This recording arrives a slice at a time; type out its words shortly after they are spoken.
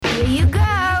Here you go.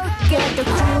 Get the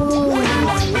cool.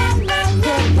 Get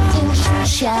the cool shoe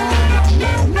shine.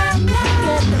 Get the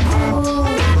cool.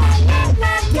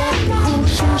 Get the cool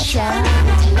shoe shine.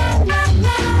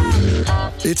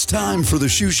 It's time for the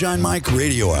Shoe Shine Mike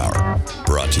Radio Hour,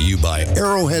 brought to you by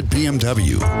Arrowhead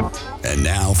BMW. And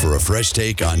now for a fresh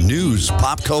take on news,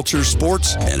 pop culture,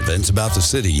 sports, and events about the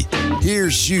city,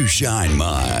 here's Shoe Shine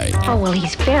Mike. Oh, well,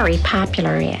 he's very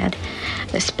popular, Ed.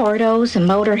 The sportos, the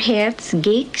motorheads,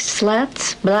 geeks,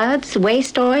 sluts, bloods,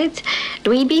 wastoids,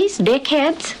 dweebies,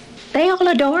 dickheads, they all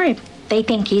adore him. They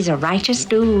think he's a righteous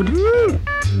dude. You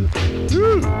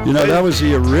know, that was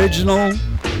the original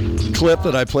clip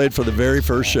that I played for the very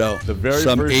first show. The very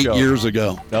some first 8 show. years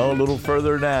ago. No, a little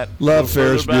further than that. Love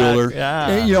Ferris Bueller. Yeah.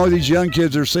 And, you know, these young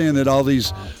kids are saying that all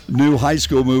these new high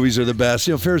school movies are the best.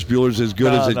 You know, Ferris Bueller's as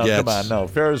good as it gets. Come on, no.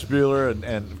 Ferris Bueller and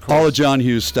of course, all of John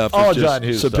Hughes stuff all is just John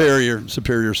Hughes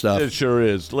superior stuff. It sure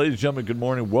is. Ladies and gentlemen, good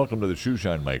morning. Welcome to the Shoe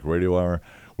Shine Mike Radio Hour.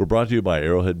 We're brought to you by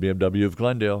Arrowhead BMW of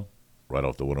Glendale, right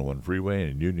off the 101 freeway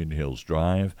and Union Hills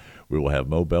Drive. We will have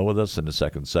Mo Bell with us in the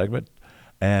second segment,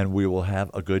 and we will have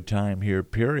a good time here,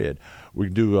 period. We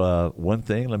can do one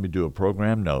thing. Let me do a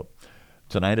program note.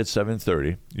 Tonight at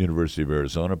 7:30, University of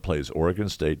Arizona plays Oregon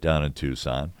State down in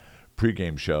Tucson.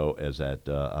 Pregame show is at,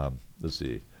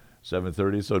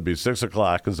 7:30, so it'd be 6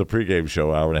 o'clock is the pregame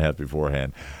show, hour and a half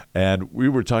beforehand. And we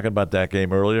were talking about that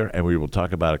game earlier, and we will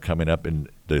talk about it coming up in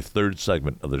the third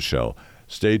segment of the show.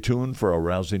 Stay tuned for a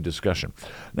rousing discussion.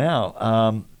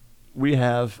 Now, we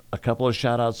have a couple of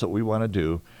shout-outs that we want to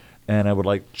do, and I would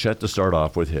like Chet to start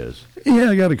off with his. Yeah,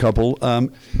 I got a couple.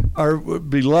 Our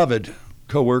beloved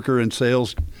coworker in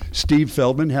sales, Steve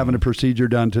Feldman, having a procedure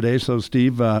done today. So,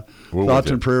 Steve, thoughts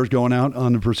and prayers going out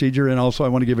on the procedure. And also, I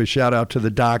want to give a shout-out to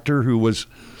the doctor who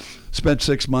spent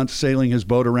 6 months sailing his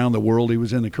boat around the world. He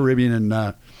was in the Caribbean,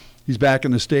 and he's back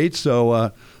in the States.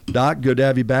 So, Doc, good to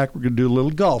have you back. We're going to do a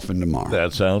little golfing tomorrow.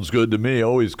 That sounds good to me.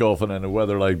 Always golfing in the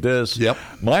weather like this. Yep.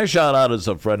 My shout out is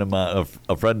a friend of mine,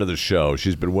 a friend of the show.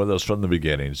 She's been with us from the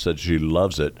beginning. Said she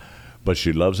loves it, but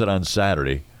she loves it on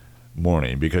Saturday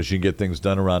morning because she can get things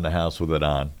done around the house with it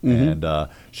on. Mm-hmm. And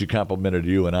she complimented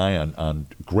you and I on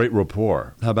great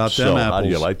rapport. How about them apples? How do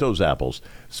you like those apples?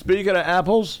 Speaking of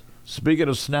apples, speaking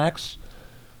of snacks,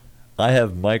 I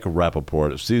have Mike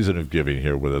Rappaport of Season of Giving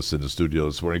here with us in the studio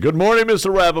this morning. Good morning,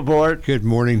 Mr. Rappaport. Good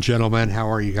morning, gentlemen. How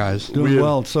are you guys? Doing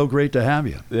well. It's so great to have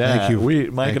you. Yeah, thank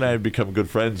you. Mike and I have become good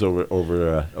friends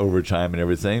over time and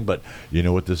everything. But you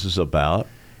know what this is about?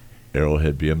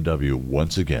 Arrowhead BMW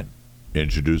once again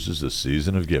introduces the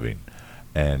Season of Giving,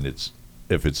 and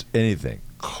if it's anything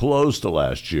close to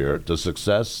last year, the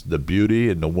success, the beauty,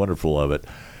 and the wonderful of it,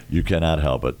 you cannot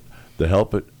help it. The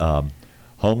Help It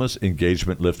Homeless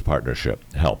Engagement Lift Partnership,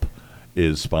 HELP,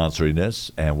 is sponsoring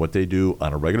this, and what they do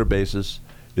on a regular basis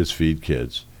is feed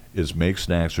kids, is make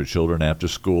snacks for children after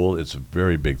school. It's a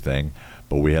very big thing,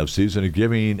 but we have Season of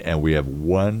Giving, and we have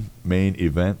one main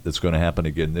event that's going to happen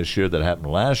again this year that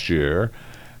happened last year,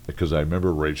 because I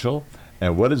remember Rachel.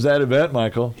 And what is that event,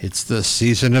 Michael? It's the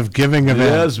Season of Giving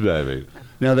event. Yes, baby.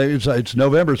 Now, it's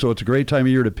November, so it's a great time of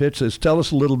year to pitch this. Tell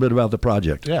us a little bit about the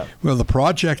project. Yeah. Well, the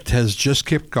project has just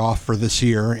kicked off for this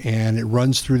year, and it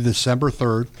runs through December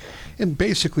 3rd. And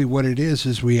basically what it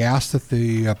is we ask that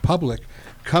the public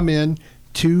come in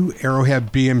to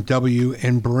Arrowhead BMW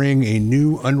and bring a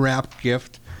new unwrapped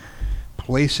gift,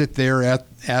 place it there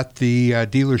at the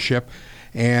dealership,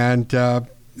 and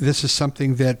this is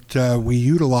something that we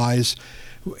utilize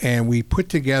and we put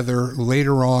together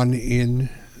later on in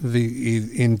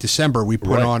December. We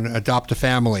put on Adopt a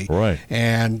Family. Right.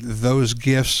 And those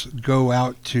gifts go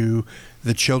out to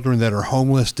the children that are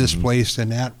homeless, displaced,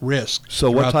 and at risk.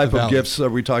 So what type of gifts are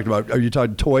we talking about? Are you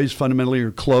talking toys fundamentally, or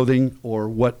clothing, or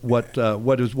what's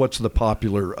the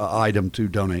popular item to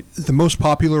donate? The most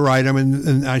popular item,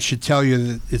 and I should tell you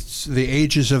that it's the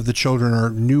ages of the children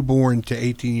are newborn to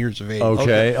 18 years of age.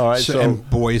 Okay. All right. So and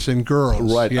boys and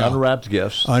girls. Right. Yeah. Unwrapped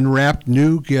gifts. Unwrapped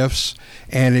new gifts,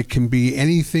 and it can be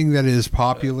anything that is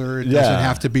popular. It doesn't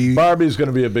have to be. Barbie's going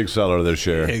to be a big seller this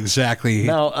year. Exactly.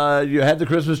 Now, you had the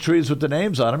Christmas trees with the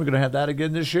names on them. You're going to have that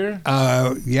again this year?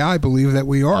 Yeah, I believe that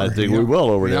we are. I think we will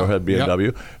over at Arrowhead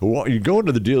BMW. Yep. You go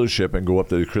into the dealership and go up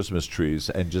to the Christmas trees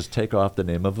and just take off the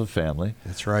name of a family.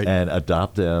 That's right. And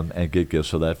adopt them and get gifts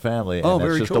for that family. Oh, and that's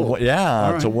very just cool.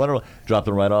 It's a wonderful. Drop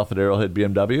them right off at Arrowhead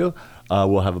BMW.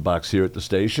 We'll have a box here at the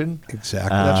station. Exactly.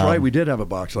 That's right. We did have a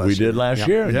box last year. We did last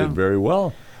year and Yeah. did very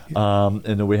well. And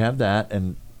then we have that.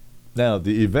 And now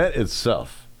the event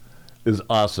itself, is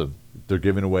awesome. They're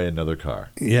giving away another car.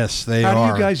 Yes, they How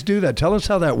are. do you guys do that? Tell us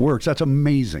how that works. That's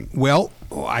amazing. Well,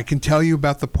 I can tell you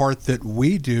about the part that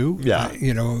we do. Yeah.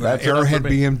 That's Arrowhead enough for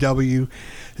me. BMW,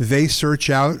 they search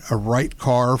out a right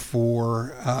car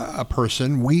for a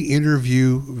person. We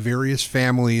interview various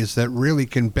families that really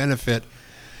can benefit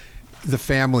the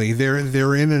family.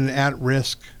 They're in an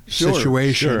at-risk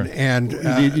situation, and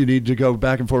you need to go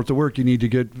back and forth to work. You need to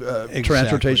get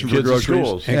transportation for Kids at groceries.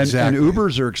 schools. And Exactly.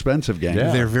 Ubers are expensive, gang.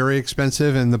 Yeah. they're very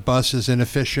expensive, and the bus is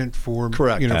inefficient for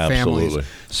Correct. families. Absolutely.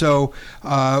 So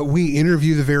we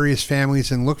interview the various families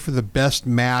and look for the best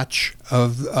match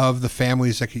of the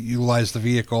families that could utilize the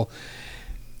vehicle.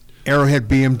 Arrowhead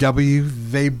BMW,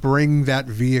 they bring that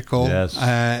vehicle. Yes.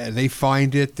 They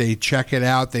find it, they check it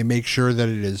out, they make sure that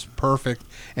it is perfect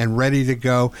and ready to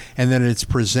go, and then it's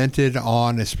presented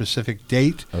on a specific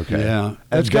date. Okay. Yeah.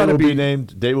 And It's gotta be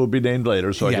named. They will be named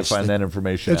later, so Yes, I can find that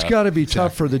information. It's out. got to be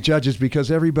tough for the judges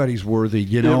because everybody's worthy,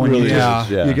 you know. It and really you, is,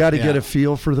 yeah. you got to Yeah. get a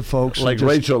feel for the folks. and like just-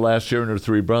 Rachel last year and her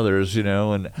three brothers,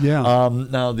 and Yeah.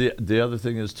 Now the other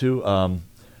thing is too.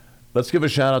 Let's give a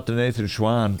shout out to Nathan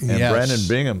Schwann and Yes. Brandon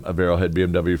Bingham of Arrowhead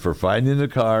BMW for finding the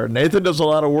car. Nathan does a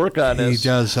lot of work on He this.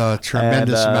 does a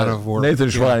tremendous And, amount of work. Nathan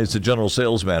Yeah. Schwann is the general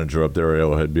sales manager up there at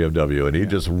Arrowhead BMW, and he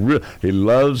just he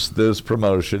loves this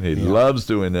promotion. He loves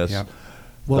doing this. Yep.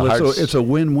 Well, The hearts- it's a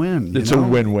win-win. It's you a know?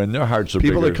 win-win. Their hearts are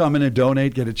People bigger. that come in and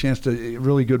donate get a chance to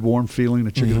really good, warm feeling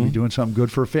that you're going to be doing something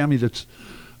good for a family that's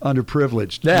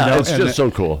underprivileged. Yeah, it's and just so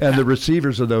cool. And the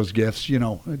receivers of those gifts,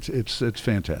 it's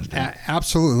fantastic.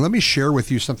 Absolutely. Let me share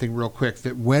with you something real quick,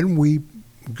 that when we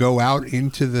go out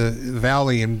into the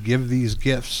valley and give these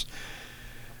gifts,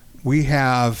 we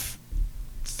have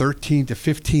 13 to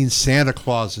 15 Santa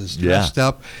Clauses dressed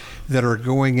up that are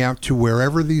going out to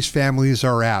wherever these families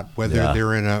are at, whether Yeah.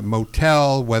 they're in a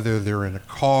motel, whether they're in a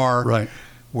car, Right.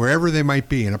 wherever they might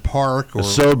be, in a park. Or, It's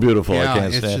so beautiful. Yeah, I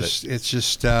can't stand it's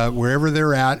just wherever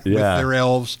they're at with Yeah. their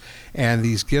elves, and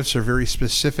these gifts are very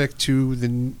specific to the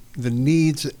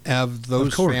needs of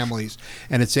those course. families,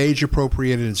 and it's age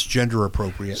appropriate and it's gender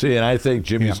appropriate. See, and I think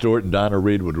Jimmy Yeah. Stewart and Donna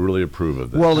Reed would really approve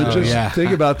of that. Well, and just yeah.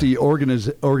 think about the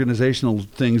organizational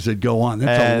things that go on.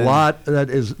 That's And- a lot. That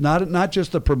is not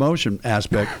just the promotion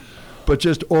aspect, but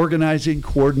just organizing,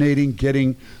 coordinating,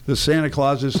 getting the Santa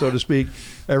Clauses, so to speak.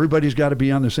 Everybody's got to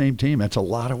be on the same team. That's a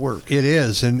lot of work. It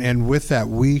is, and with that,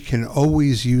 we can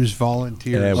always use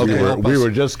volunteers. And to help we us. were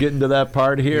just getting to that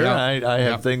part here. Yeah. I have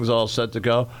Yeah. things all set to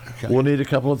go. Okay. We'll need a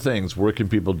couple of things. Where can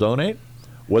people donate?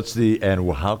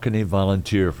 And how can they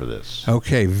volunteer for this?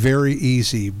 Okay, very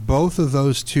easy. Both of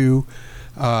those two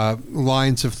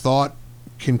lines of thought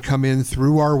can come in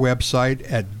through our website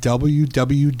at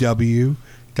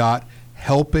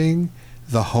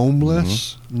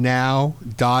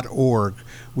www.helpingthehomelessnow.org.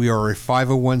 We are a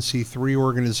 501c3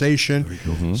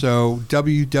 organization. So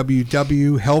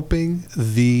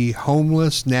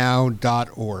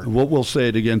www.helpingthehomelessnow.org. We'll say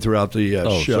it again throughout the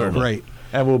show. certainly. Great.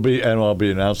 And I'll be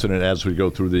announcing it as we go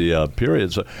through the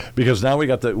period. So, because now we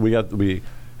have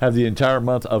the entire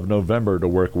month of November to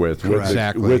work with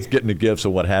Exactly. with getting the gifts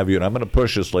and what have you. And I'm going to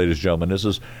push this, ladies and gentlemen.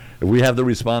 We have the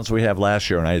response we have last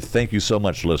year, and I thank you so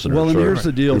much, listeners. Well, and here's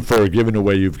the deal. for giving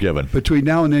away you've given. Between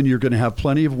now and then, you're going to have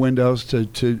plenty of windows to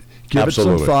give it some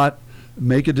Absolutely. thought,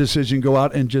 make a decision, go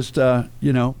out and just go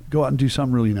out and do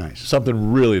something really nice.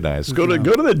 Something really nice. Go to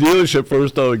the dealership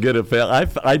first though and get it.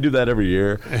 I do that every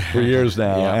year for years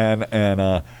now, Yeah. and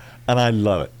I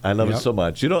love it. I love it Yep. so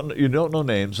much. You don't know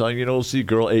names. See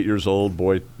girl 8 years old,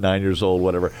 boy 9 years old,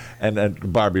 whatever, and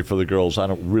Barbie for the girls. I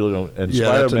don't. And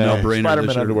Yeah, that's a Spider-Man, no-brainer Spider-Man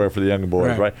this year. underwear for the young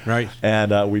boys, right? Right.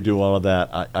 And we do all of that.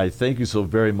 I thank you so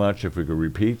very much. If we could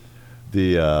repeat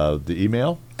the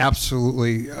email.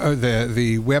 Absolutely.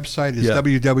 The website is Yeah.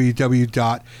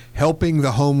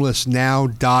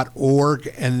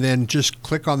 www.helpingthehomelessnow.org, and then just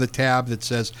click on the tab that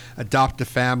says Adopt a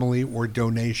Family or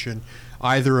Donation.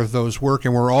 Either of those work,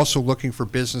 and we're also looking for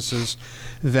businesses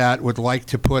that would like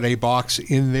to put a box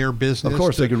in their business. Of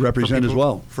course, they could represent as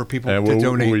well. For people And to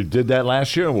donate. we did that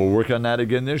last year, and we'll work on that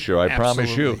again this year. I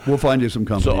promise you. Absolutely. We'll find you some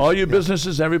companies. So all you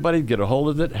businesses, everybody, get a hold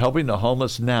of it. Helping the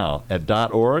Homeless Now at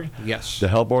 .org. Yes. The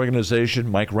help organization,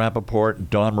 Mike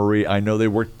Rappaport, Dawn Marie. I know they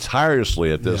work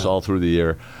tirelessly at this all through the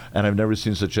year, and I've never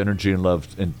seen such energy and love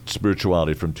and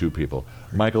spirituality from two people.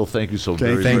 Michael, thank you so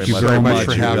very, Thank you much. very much much,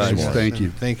 for you having guys. us. Thank you.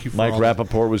 And thank you for Mike all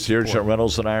Rappaport was here. Chuck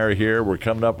Reynolds and I are here. We're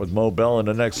coming up with Mo Bell in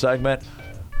the next segment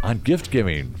on gift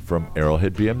giving from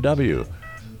Arrowhead BMW.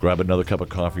 Grab another cup of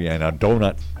coffee and a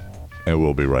donut, and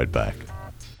we'll be right back.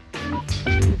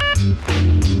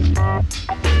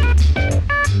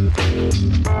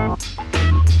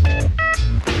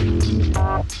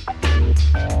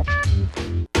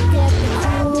 Get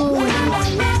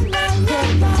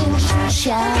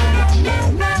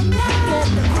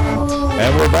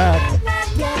we're back.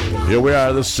 Here we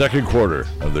are, the second quarter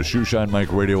of the Shoeshine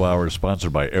Mike Radio Hour,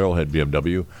 sponsored by Arrowhead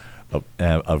BMW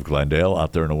of Glendale,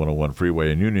 out there in the 101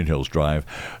 Freeway and Union Hills Drive.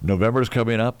 November's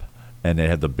coming up, and they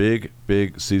have the big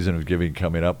season of giving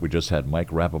coming up. We just had Mike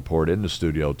Rappaport in the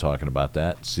studio talking about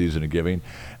that season of giving.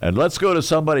 And let's go to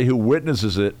somebody who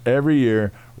witnesses it every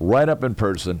year, right up in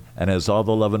person, and has all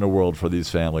the love in the world for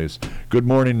these families. Good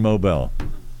morning, Mo Bell.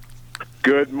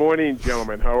 Good morning,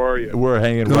 gentlemen. How are you? We're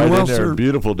hanging Doing right well, in there. sir.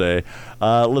 Beautiful day.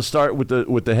 Let's start with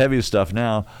the heavy stuff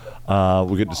now.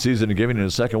 We'll get to season of giving in a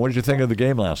second. What did you think of the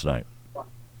game last night?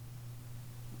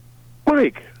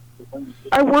 Mike,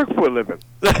 I work for a living.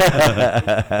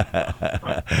 I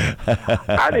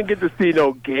didn't get to see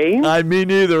no game. Me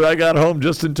neither. I got home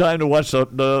just in time to watch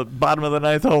the bottom of the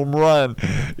ninth home run.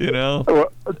 You know.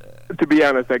 Well, to be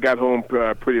honest, I got home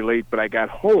pretty late, but I got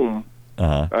home.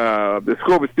 The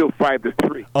score was still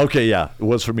 5-3. Okay, yeah, it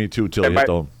was for me too till I hit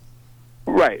home.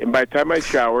 Right, and by the time I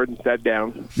showered and sat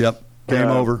down, Yep. Game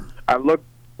over. I looked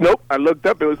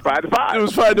up. It was 5-5. It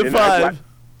was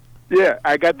 5-5.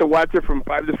 I got to watch it from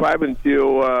 5-5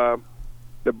 until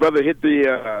the brother hit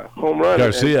the home run.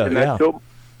 Garcia, and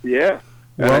yeah.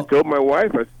 I told my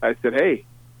wife, I said, hey,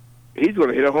 he's going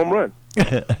to hit a home run.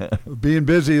 Being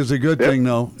busy is a good thing,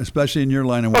 though, especially in your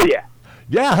line of work. Oh, yeah.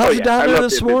 Yeah, how's it down I there love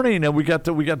this it. morning? And we got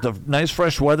the nice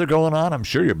fresh weather going on. I'm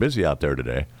sure you're busy out there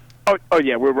today. Oh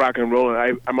yeah, we're rocking and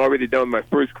rolling. I'm already done with my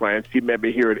first client. She met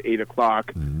me here at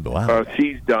 8:00. Wow.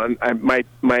 She's done. My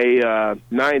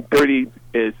 9:30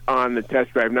 is on the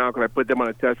test drive now because I put them on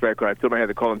a test drive because I told them I had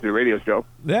to call them to the radio show.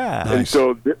 Yeah. And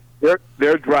so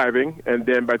they're driving, and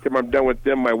then by the time I'm done with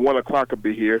them, my 1:00 will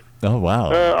be here. Oh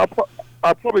wow.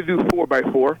 I'll probably do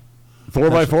 4x4.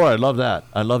 4x4. I love that.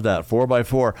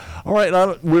 4x4. All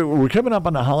right, we're coming up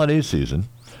on the holiday season.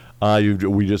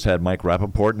 We just had Mike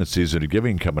Rappaport and the season of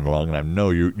giving coming along, and I know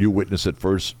you witness it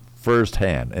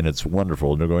firsthand, and it's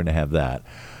wonderful. And they're going to have that,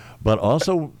 but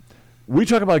also we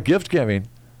talk about gift giving,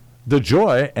 the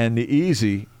joy and the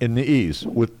ease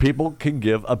with people can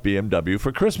give a BMW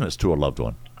for Christmas to a loved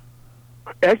one.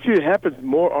 Actually, it happens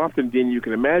more often than you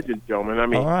can imagine, gentlemen. I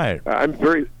mean, all right. I'm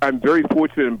very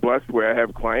fortunate and blessed where I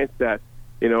have clients that,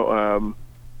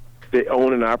 they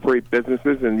own and operate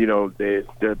businesses, and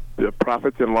the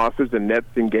profits and losses and nets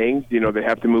and gains. They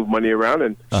have to move money around,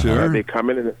 and they come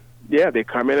in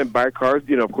and buy cars.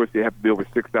 Of course, they have to be over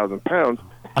 6,000 pounds,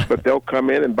 but they'll come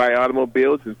in and buy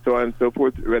automobiles and so on and so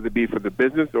forth, whether it be for the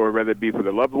business or whether it be for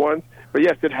the loved ones. But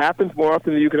yes, it happens more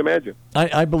often than you can imagine.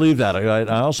 I believe that. I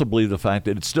also believe the fact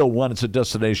that it's a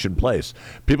destination place.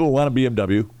 People who want a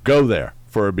BMW, go there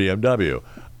for a BMW.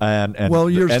 And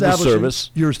you're the service.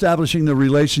 You're establishing the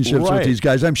relationships Right. with these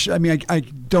guys. I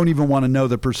don't even want to know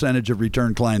the percentage of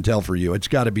return clientele for you. It's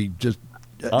got to be just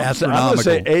astronomical. I'm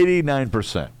going to say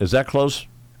 89%. Is that close?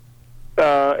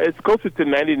 It's closer to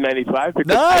 90-95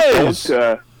 because Nice!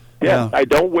 I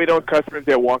don't wait on customers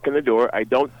that walk in the door. I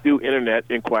don't do internet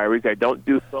inquiries. I don't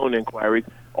do phone inquiries.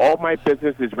 All my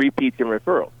business is repeats and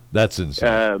referrals. That's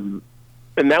insane.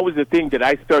 And that was the thing that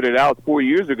I started out 4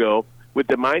 years ago with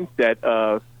the mindset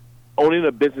of owning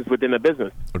a business within a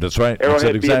business. That's right. That's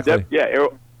it exactly.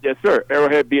 Yes, sir.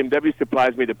 Arrowhead BMW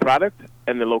supplies me the product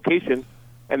and the location,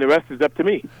 and the rest is up to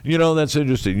me. That's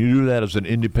interesting. You do that as an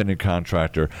independent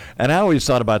contractor. And I always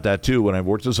thought about that, too, when I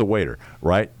worked as a waiter,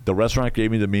 right? The restaurant gave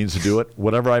me the means to do it.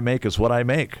 Whatever I make is what I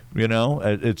make,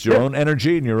 It's your own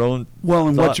energy and your own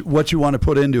and thought. what you want to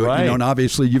put into it, Right. and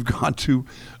obviously you've gone to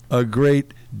a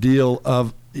great deal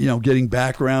of getting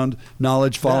background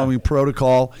knowledge, following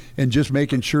protocol, and just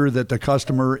making sure that the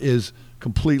customer is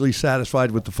completely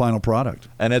satisfied with the final product.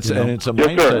 And it's a Yes,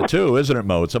 mindset, sir. too, isn't it,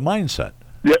 Mo? It's a mindset.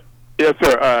 Yes,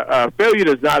 sir. Failure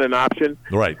is not an option.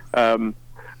 Right. I'm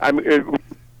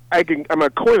a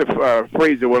coin a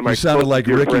phrase of one of my You sounded closest like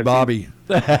dear Ricky friends. Bobby.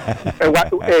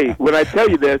 Hey, when I tell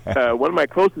you this, one of my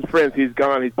closest friends, he's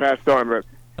gone, he's passed on. But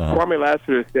Kwame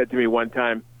Lassiter said to me one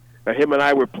time, him and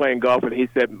I were playing golf, and he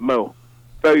said, Mo,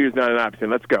 failure is not an option.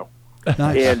 Let's go.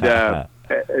 Nice.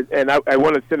 And I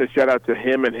want to send a shout out to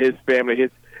him and his family.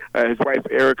 His wife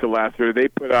Erica Lassiter. They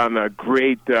put on a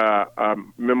great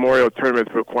memorial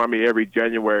tournament for Kwame every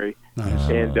January, Nice.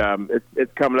 and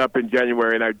it's coming up in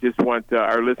January. And I just want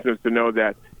our listeners to know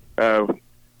that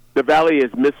the Valley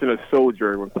is missing a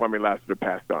soldier when Kwame Lassiter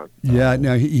passed on. Yeah.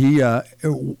 Now he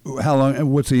how long?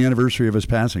 What's the anniversary of his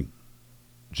passing?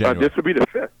 January. This will be the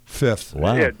 5th. 5th.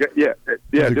 Wow. Yeah. He's a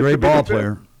this great will be ball the 5th.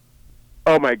 player.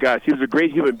 Oh my gosh, he was a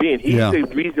great human being. He's Yeah. the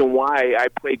reason why I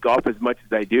play golf as much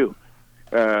as I do.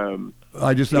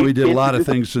 I just know he did a lot of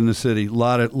things in the city. A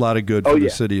lot of good for the yeah.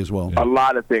 city as well. A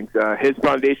lot of things. His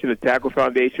foundation, the Tackle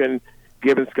Foundation,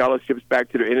 giving scholarships back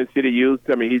to the inner city youth.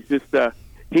 I mean, he's just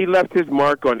he left his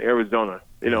mark on Arizona.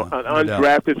 An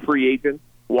undrafted free agent,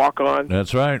 walk on.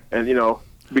 That's right. And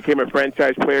became a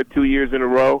franchise player 2 years in a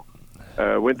row.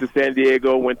 Went to San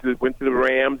Diego, went to the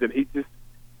Rams, and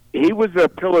he was a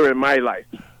pillar in my life.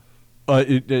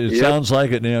 It sounds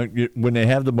like it. When they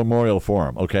have the memorial for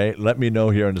him, okay, let me know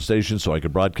here on the station so I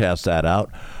can broadcast that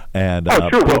out, and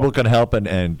people can help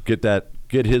and get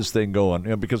his thing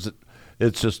going. Because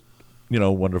it's just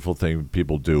wonderful thing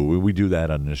people do. We do that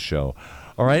on this show.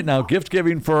 All right, now gift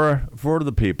giving for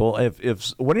the people.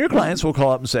 If one of your clients will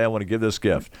call up and say, "I want to give this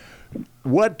gift,"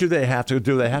 what do they have to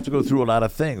do? They have to go through a lot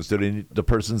of things. Do they need the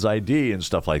person's ID and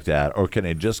stuff like that, or can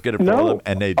they just get it for them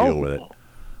and they deal with it?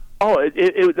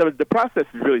 The process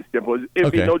is really simple.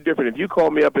 It'd be no different if you call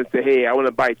me up and say, "Hey, I want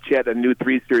to buy Chet a new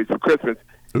 3 Series for Christmas."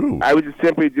 Ooh. I would just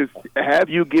simply have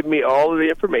you give me all of the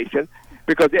information,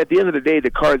 because at the end of the day,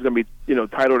 the car is going to be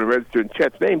titled and registered in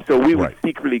Chet's name. So we would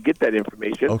secretly get that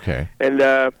information. Okay. And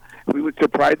we would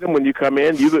surprise them when you come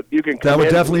in. You can come That would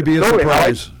in definitely be a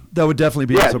surprise. That would definitely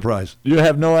be a surprise. You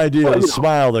have no idea the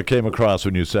smile that came across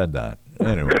when you said that.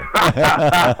 Anyway.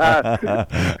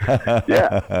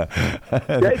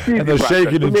 And the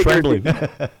shaking and trembling.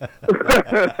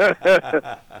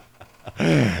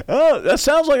 Oh, that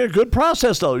sounds like a good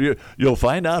process, though. You'll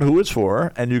find out who it's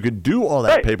for, and you can do all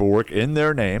that paperwork in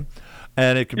their name,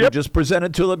 and it can be just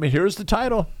presented to them. Here's the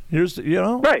title. Here's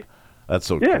Right. That's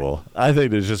so cool. I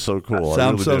think it's just so cool.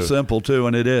 Sounds so simple too,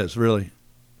 and it is really.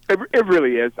 It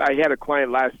really is. I had a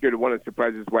client last year that wanted to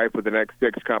surprise his wife with an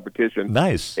X6 competition.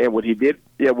 Nice. And what he did,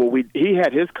 he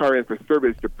had his car in for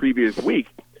service the previous week.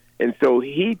 And so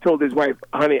he told his wife,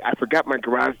 "Honey, I forgot my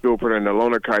garage door opener in the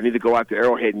loaner car. I need to go out to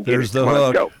Arrowhead and get There's it. the Come on,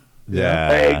 hook. let's go."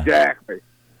 Yeah. Exactly.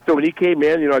 So when he came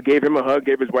in, I gave him a hug,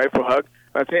 gave his wife a hug.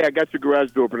 I said, "Hey, I got your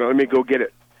garage door opener. Let me go get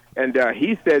it." And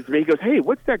he says to me, he goes, "Hey,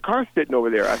 what's that car sitting over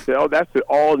there?" I said, "Oh, that's the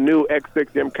all-new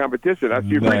X6M competition." I said,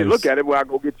 "You're free to look at it. Well, I'll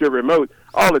go get your remote."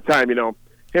 All the time, Him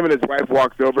and his wife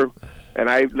walks over, and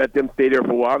I let them stay there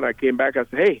for a while, and I came back. I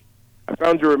said, "Hey, I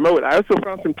found your remote. I also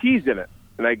found some keys in it."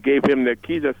 And I gave him the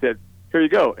keys. I said, "Here you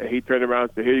go." And he turned around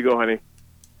and said, "Here you go, honey."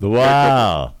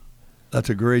 Wow. That's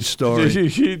a great story.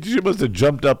 She must have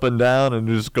jumped up and down and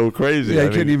just go crazy. I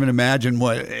couldn't even imagine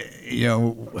what,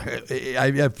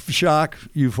 I have shock,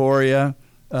 euphoria.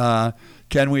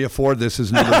 Can we afford this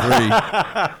is number 3.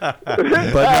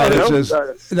 But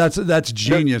no, that's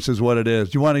genius is what it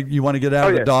is. You want to get out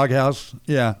of the doghouse?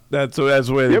 Yeah. That's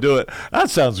the way to do it. That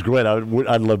sounds great.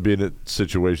 I'd love being in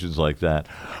situations like that.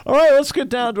 All right, let's get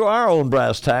down to our own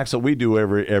brass tacks that we do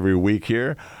every week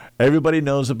here. Everybody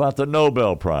knows about the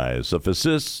Nobel Prize. The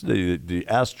physicists, the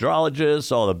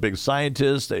astrologists, all the big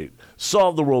scientists, they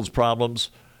solve the world's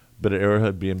problems. But at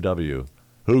Arrowhead BMW,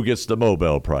 who gets the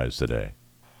Nobel Prize today?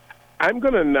 I'm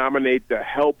going to nominate the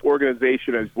HELP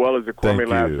organization as well as the Kwame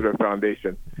Lassiter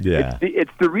Foundation. Yeah.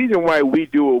 It's the reason why we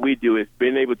do what we do is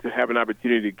being able to have an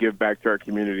opportunity to give back to our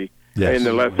community and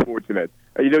the less fortunate.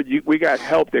 We got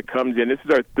HELP that comes in. This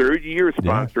is our 3rd year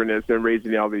sponsoring this and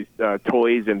raising all these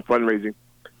toys and fundraising.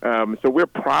 So we're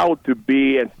proud to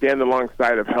be and stand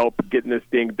alongside of HELP getting this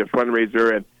thing, the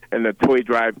fundraiser and the toy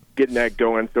drive, getting that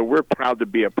going. So we're proud to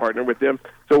be a partner with them.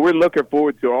 So we're looking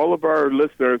forward to all of our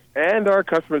listeners and our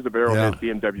customers of Arrowhead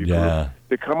BMW Group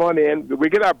to come on in. We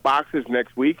get our boxes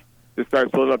next week to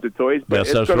start filling up the toys. But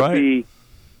it's going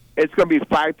to be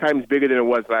 5 times bigger than it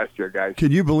was last year, guys.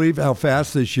 Can you believe how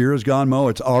fast this year has gone, Mo?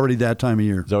 It's already that time of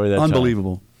year. It's already that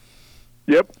Unbelievable.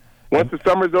 Time. Yep. Once the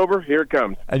summer's over, here it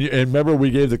comes. And remember, we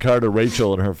gave the car to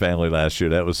Rachel and her family last year.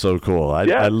 That was so cool.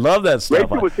 I love that stuff.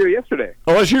 Rachel was here yesterday.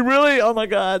 Oh, was she really? Oh, my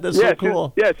God. That's so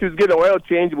cool. She was getting an oil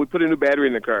change, and we put a new battery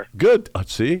in the car. Good.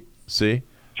 See?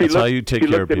 That's how you take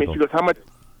care of people. She goes, "How much?"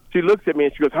 She looks at me,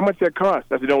 and she goes, "How much that cost?"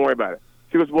 I said, "Don't worry about it."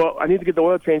 She goes, "Well, I need to get the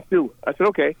oil change, too." I said,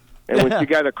 "Okay." And when she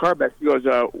got her car back, she goes,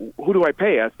 "Who do I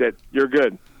pay?" I said, "You're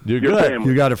good. You're good. Family."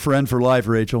 You got a friend for life,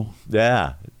 Rachel.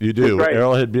 Yeah, you do. Right.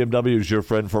 Arrowhead BMW is your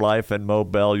friend for life, and Mo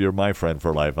Bell, you're my friend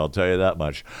for life. I'll tell you that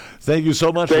much. Thank you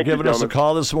so much for giving us a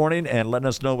call this morning and letting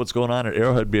us know what's going on at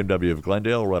Arrowhead BMW of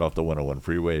Glendale, right off the 101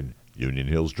 freeway in Union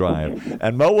Hills Drive.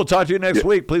 And Mo, we'll talk to you next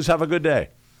week. Please have a good day.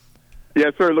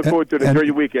 Yes, sir. Look forward to it. Enjoy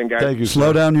your weekend, guys. Thank you.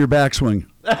 Slow down your backswing.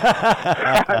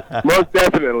 Most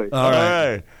definitely. All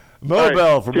right. Mo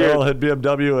Bell from Arrowhead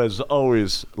BMW, as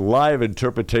always, live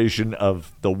interpretation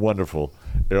of the wonderful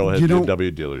Arrowhead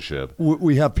BMW dealership.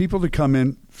 We have people that come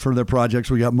in for their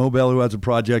projects. We got Mo Bell who has a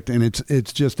project, and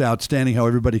it's just outstanding how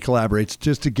everybody collaborates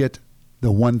just to get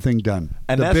the one thing done.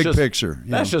 And the that's big picture.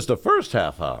 That's just the first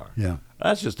half hour. Yeah.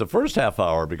 That's just the first half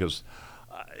hour because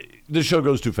the show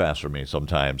goes too fast for me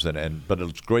sometimes, but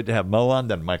it's great to have Mo on,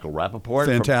 then Michael Rappaport.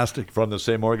 Fantastic. From the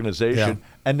same organization. Yeah.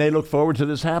 And they look forward to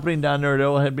this happening down there at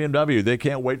Arrowhead BMW. They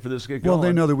can't wait for this to get going. Well,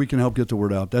 they know that we can help get the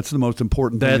word out. That's the most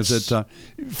important thing is that,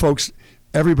 folks,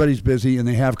 everybody's busy and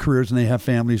they have careers and they have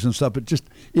families and stuff, but just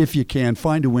if you can,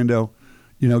 find a window.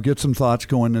 Get some thoughts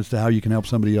going as to how you can help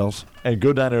somebody else. And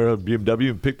go down there at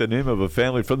BMW and pick the name of a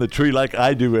family from the tree like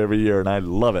I do every year, and I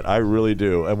love it. I really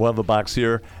do. And we'll have a box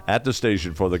here at the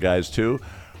station for the guys, too.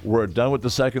 We're done with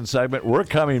the second segment. We're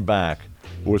coming back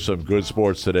with some good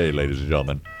sports today, ladies and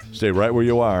gentlemen. Stay right where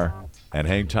you are and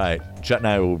hang tight. Chet and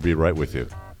I will be right with you.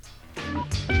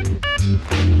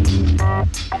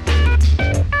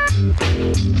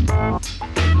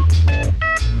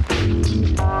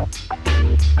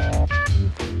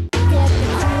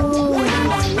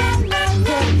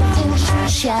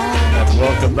 And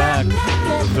welcome back to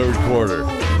the third quarter,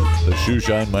 the Shoe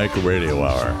Shine Michael Radio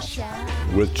Hour.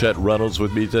 With Chet Reynolds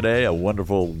with me today, a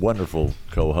wonderful, wonderful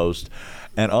co-host,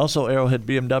 and also Arrowhead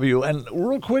BMW. And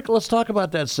real quick, let's talk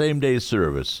about that same-day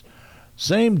service.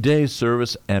 Same-day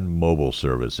service and mobile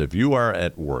service. If you are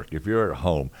at work, if you're at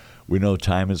home, we know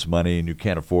time is money and you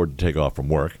can't afford to take off from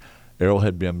work.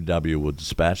 Arrowhead BMW will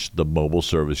dispatch the mobile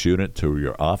service unit to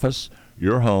your office,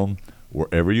 your home,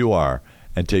 wherever you are,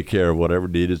 and take care of whatever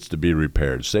needs to be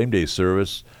repaired. Same-day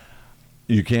service,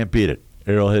 you can't beat it.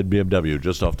 Arrowhead BMW,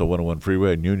 just off the 101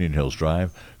 freeway on Union Hills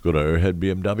Drive. Go to Arrowhead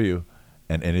BMW,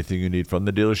 and anything you need from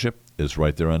the dealership is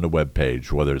right there on the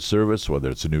webpage, whether it's service, whether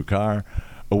it's a new car,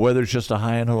 or whether it's just a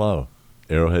hi and hello.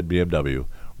 Arrowhead BMW,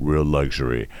 real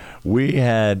luxury. We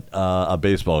had a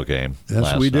baseball game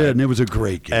last we night, did, and it was a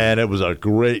great game. And it was a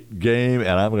great game,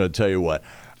 and I'm going to tell you what.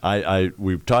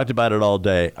 We've talked about it all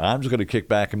day. I'm just going to kick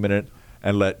back a minute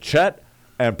and let Chet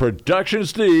and Production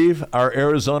Steve, our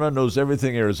Arizona, knows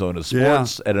everything Arizona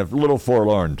sports, and a little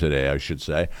forlorn today, I should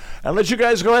say. And let you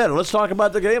guys go ahead. Let's talk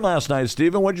about the game last night,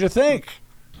 Steven. What did you think?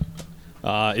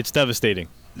 It's devastating.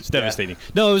 It's devastating.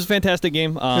 No, it was a fantastic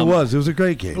game. It was a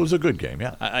great game. It was a good game,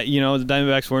 yeah. The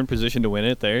Diamondbacks were in position to win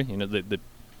it there.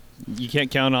 You can't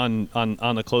count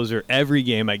on the closer every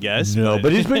game, I guess. No,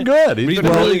 but he's been good. He's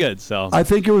been really good. So I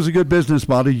think it was a good business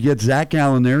model. You get Zach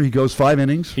Gallen there. He goes 5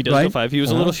 innings. He does go 5. He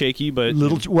was a little shaky, but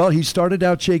he started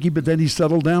out shaky, but then he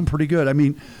settled down pretty good. I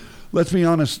mean, let's be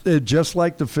honest. Just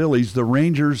like the Phillies, the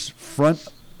Rangers' front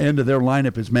end of their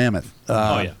lineup is mammoth.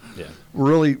 yeah.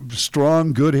 Really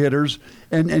strong, good hitters.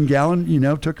 And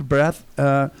Gallen, took a breath,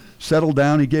 settled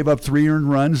down. He gave up 3 earned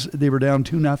runs. They were down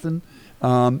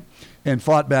 2-0. And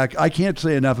fought back. I can't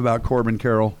say enough about Corbin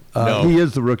Carroll. No. He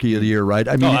is the rookie of the year, right?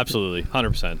 I mean, absolutely,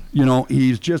 100%.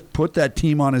 He's just put that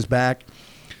team on his back.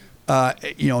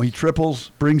 He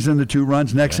triples, brings in the 2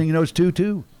 runs. Next thing you know, it's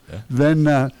 2-2. Yeah.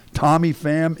 Then Tommy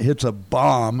Pham hits a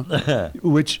bomb,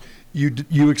 which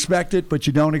you expect it, but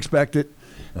you don't expect it.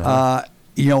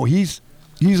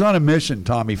 He's on a mission,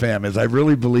 Tommy Pham is. I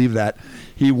really believe that.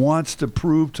 He wants to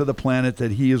prove to the planet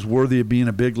that he is worthy of being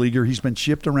a big leaguer. He's been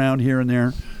shipped around here and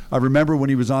there. I remember when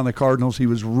he was on the Cardinals, he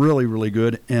was really, really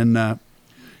good, and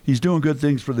he's doing good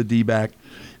things for the D-back.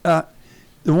 The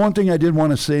one thing I did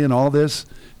want to say in all this,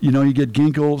 you get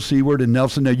Ginkel, Seward, and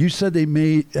Nelson. Now, you said they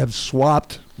may have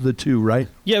swapped the 2, right?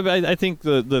 Yeah, but I think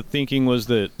the thinking was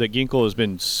that Ginkel has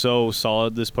been so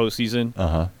solid this postseason.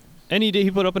 Uh-huh. And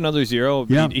he put up another 0.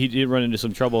 Yeah. He did run into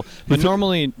some trouble. But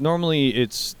normally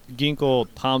it's Ginkel,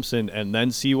 Thompson, and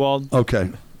then Sewald. Okay.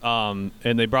 And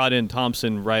they brought in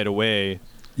Thompson right away.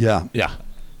 Yeah. Yeah.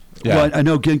 Well, I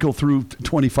know Ginkel threw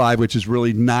 25, which is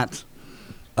really not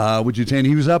would you say? And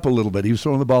he was up a little bit. He was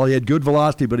throwing the ball. He had good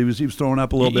velocity, but he was throwing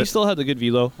up a little bit. He still had the good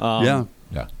velo. Yeah.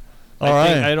 All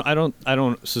right. I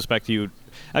don't suspect he would.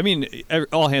 I mean,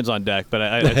 all hands on deck, but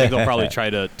I think they'll probably try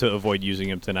to avoid using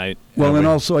him tonight. Well, and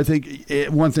also I think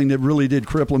one thing that really did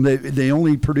cripple them, they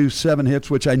only produced 7 hits,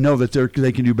 which I know that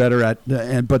they can do better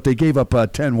at, but they gave up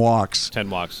 10 walks. 10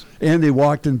 walks. And they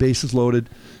walked and bases loaded.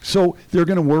 So they're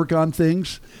going to work on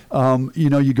things.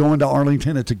 You go into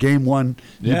Arlington, it's a game 1.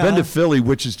 You've been to Philly,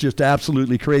 which is just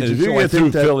absolutely crazy. And if you get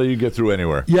through Philly, you get through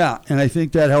anywhere. Yeah, and I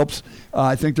think that helps.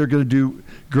 I think they're going to do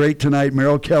great tonight.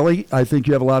 Merrill Kelly, I think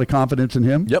you have a lot of confidence in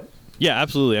him. Yep. Yeah,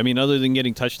 absolutely. I mean, other than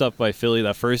getting touched up by Philly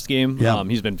that first game,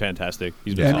 he's been fantastic.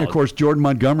 He's been solid. Of course, Jordan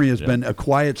Montgomery has been a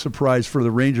quiet surprise for the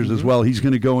Rangers as well. He's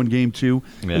going to go in game 2.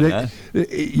 Yeah.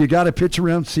 You got to pitch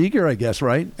around Seager, I guess,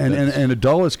 right? And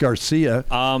Adolis Garcia.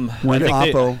 I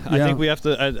think we have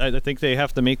to. I think they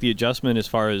have to make the adjustment as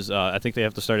far as I think they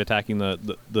have to start attacking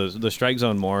the strike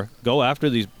zone more. Go after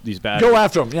these bad. Go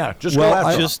after them. Yeah, just go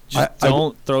after them. Just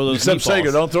don't throw those. Except meatballs.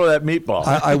 Seager, don't throw that meatball.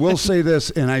 I will say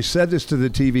this, and I said this to the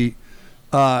TV.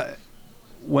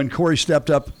 When Corey stepped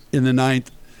up in the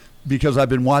 9th, because I've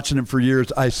been watching him for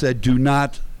years, I said, do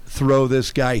not throw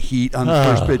this guy heat on the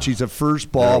first pitch. He's a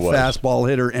first ball fastball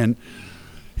hitter, and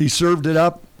he served it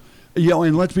up.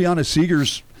 And let's be honest,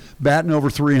 Seager's batting over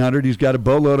 300. He's got a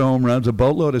boatload of home runs, a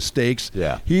boatload of stakes.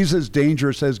 Yeah. He's as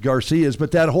dangerous as Garcia is,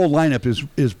 but that whole lineup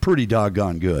is pretty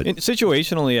doggone good. And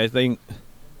situationally, I think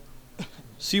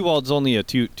Sewald's only a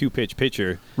two-pitch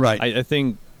pitcher. Right. I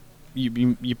think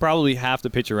you probably have to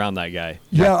pitch around that guy.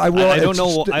 Yeah, I will. I don't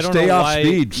know. I don't stay know off why.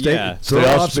 speed. Stay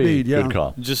off speed. Yeah. Good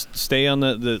call. Just stay on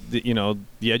the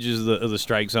edges of the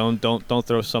strike zone. Don't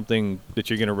throw something that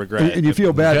you're going to regret. And you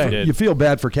feel bad. You feel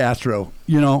bad for Castro.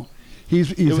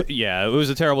 It was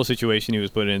a terrible situation he was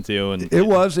put into, and it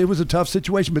was a tough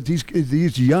situation. But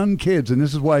these young kids, and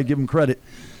this is why I give them credit,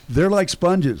 they're like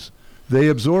sponges. They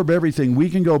absorb everything. We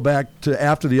can go back to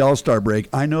after the All-Star break.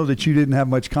 I know that you didn't have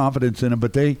much confidence in them,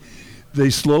 but they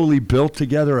slowly built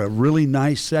together a really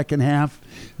nice second half.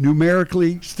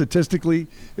 Numerically, statistically,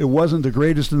 it wasn't the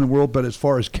greatest in the world, but as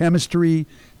far as chemistry,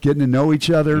 getting to know each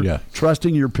other,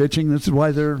 trusting your pitching, this is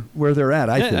why they're where they're at,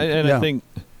 I think. I think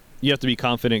you have to be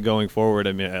confident going forward.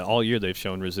 I mean, all year they've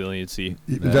shown resiliency.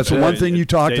 That's the one thing you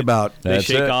talked about. They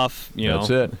shake off, That's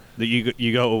it.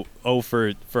 You go 0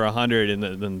 for 100, and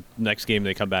the next game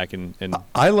they come back and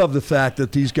I love the fact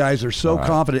that these guys are so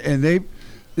confident, and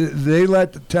they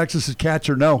let Texas's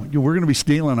catcher know, we're going to be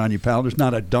stealing on you, pal. There's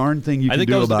not a darn thing you can do about it. I think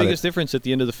that was the biggest difference at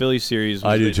the end of the Phillies series.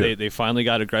 I do too. They finally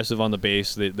got aggressive on the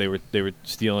base. They were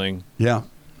stealing. Yeah.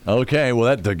 Okay,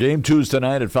 well, the game 2 is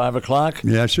tonight at 5:00.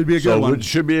 Yeah, it should be a good one. It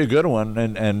should be a good one,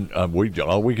 and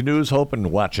all we can do is hope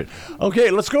and watch it. Okay,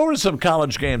 let's go over to some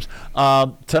college games.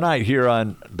 Tonight here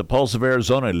on the Pulse of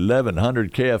Arizona,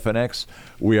 1100 KFNX.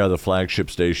 We are the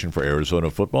flagship station for Arizona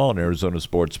football and Arizona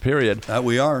sports, period. That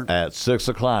we are. At 6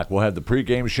 o'clock, we'll have the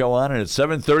pregame show on, and at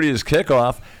 7:30 is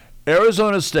kickoff.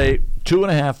 Arizona State,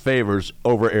 2.5 favors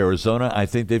over Arizona. I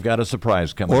think they've got a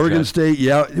surprise coming. Oregon State,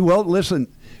 yeah. Well, listen,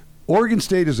 Oregon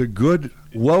State is a good,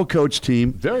 well-coached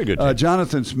team. Very good team.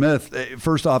 Jonathan Smith,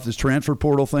 first off, this transfer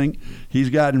portal thing, he's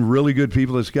gotten really good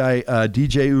people. This guy,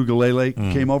 DJ Ugalele,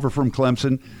 came over from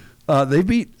Clemson. They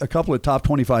beat a couple of top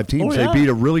 25 teams. They beat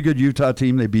a really good Utah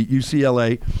team. They beat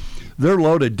UCLA. They're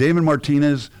loaded. Damon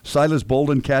Martinez, Silas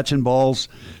Bolden catching balls.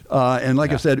 And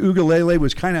like I said, Ugalele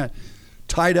was kind of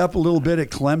tied up a little bit at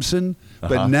Clemson,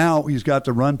 but now he's got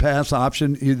the run-pass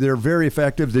option. They're very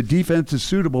effective. The defense is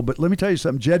suitable, but let me tell you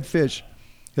something. Jed Fish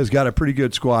has got a pretty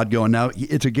good squad going. Now,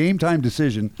 it's a game-time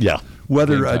decision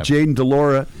whether Jaden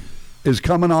DeLora is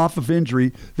coming off of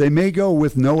injury. They may go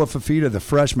with Noah Fafita, the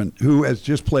freshman, who has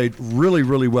just played really,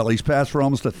 really well. He's passed for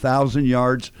almost 1,000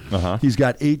 yards. He's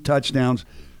got 8 touchdowns.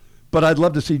 But I'd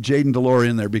love to see Jaden DeLora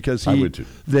in there because I would too.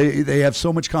 They have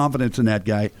so much confidence in that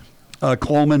guy.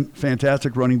 Coleman,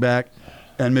 fantastic running back,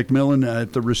 and McMillan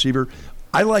at the receiver.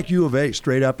 I like U of A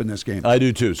straight up in this game. I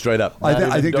do too, straight up.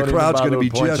 I think the crowd's going to be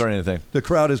the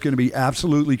crowd is going to be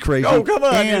absolutely crazy. Oh, come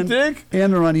on, you think?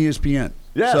 And they're on ESPN.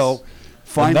 Yes. So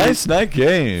finally, a nice night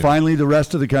game. Finally, the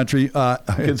rest of the country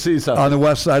can see something on the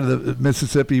west side of the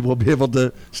Mississippi will be able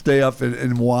to stay up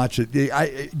and watch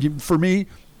it. For me,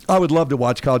 I would love to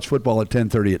watch college football at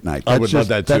 10:30 at night. I would love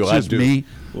that too. That's just me.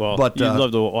 Well, but you'd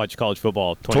love to watch college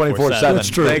football 24/7. That's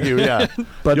true. Thank you. Yeah,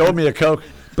 but you owe me a Coke.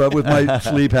 But with my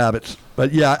sleep habits.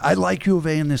 But yeah, I like U of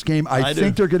A in this game. I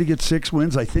think they're going to get 6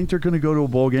 wins. I think they're going to go to a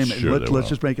bowl game. Sure Let's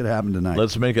just make it happen tonight.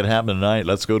 Let's make it happen tonight.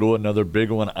 Let's go to another big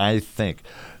one. I think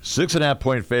 6.5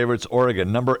 point favorites.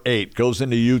 Oregon, number 8, goes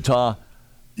into Utah.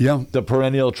 Yeah. The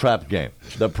perennial trap game.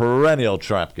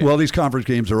 Well, these conference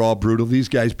games are all brutal. These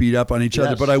guys beat up on each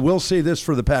other. But I will say this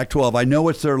for the Pac-12. I know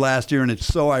it's their last year, and it's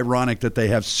so ironic that they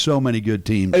have so many good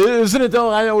teams. Isn't it, though?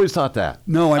 I always thought that.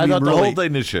 No, I mean, thought really, the whole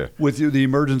thing this year. With the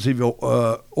emergence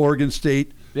of Oregon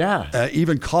State. Yeah.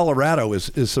 Even Colorado is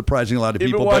surprising a lot of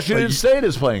people. Even Washington State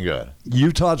is playing good.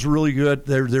 Utah's really good.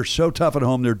 They're so tough at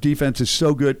home. Their defense is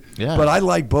so good. Yeah. But I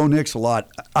like Bo Nix a lot.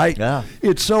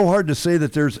 It's so hard to say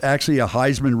that there's actually a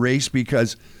Heisman race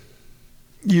because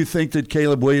you think that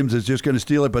Caleb Williams is just going to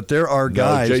steal it, but there are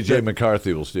guys. No, J.J.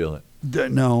 McCarthy will steal it.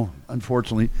 No,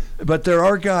 unfortunately. But there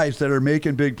are guys that are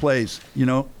making big plays,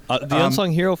 The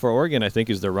unsung hero for Oregon, I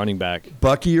think, is their running back.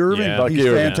 Bucky Irving. Yeah. He's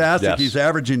fantastic. Yes. He's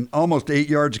averaging almost 8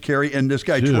 yards a carry. And this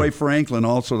guy, Troy Franklin,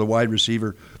 also the wide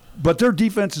receiver. But their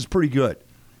defense is pretty good.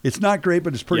 It's not great,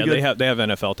 but it's pretty good. They have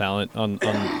NFL talent on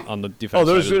the defense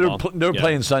side as well. They're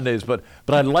playing Sundays. But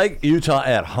I like Utah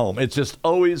at home. It's just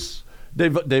always –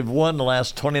 They've won the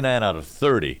last 29 out of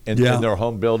 30 in their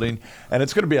home building, and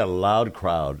it's going to be a loud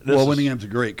crowd. Whinningham's a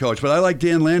great coach, but I like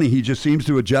Dan Lanning. He just seems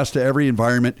to adjust to every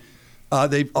environment.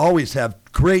 They always have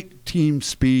great team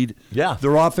speed. Yeah.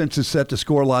 Their offense is set to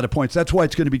score a lot of points. That's why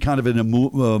it's going to be kind of an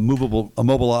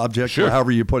mobile object, Sure. or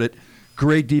however you put it.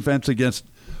 Great defense against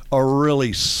a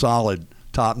really solid,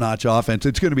 top-notch offense.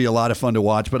 It's going to be a lot of fun to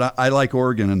watch, but I like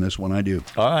Oregon in this one. I do.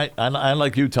 All right. I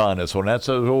like Utah in this one.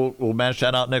 We'll match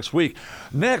that out next week.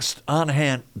 Next on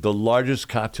hand, the largest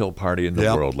cocktail party in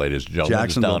the world, ladies and gentlemen.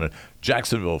 It's down in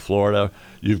Jacksonville, Florida.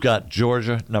 You've got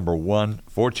Georgia, number 1,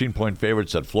 14-point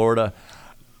favorites at Florida.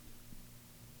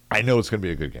 I know it's going to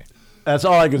be a good game. That's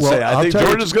all I can say. I think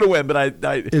Georgia's going to win, but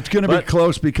it's going to be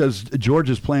close because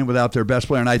Georgia's playing without their best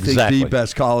player, and I think the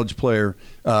best college player,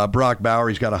 Brock Bauer,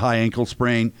 he's got a high ankle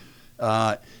sprain.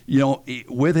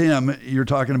 With him, you're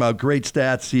talking about great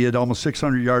stats. He had almost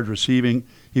 600 yards receiving.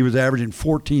 He was averaging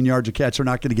 14 yards a catch. They're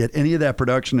not going to get any of that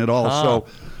production at all. So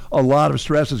a lot of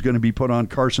stress is going to be put on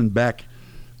Carson Beck.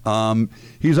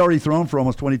 He's already thrown for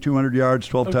almost 2,200 yards,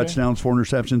 12 touchdowns, 4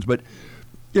 interceptions, but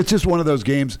it's just one of those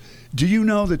games. Do you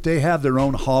know that they have their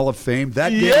own Hall of Fame?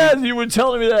 You were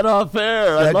telling me that off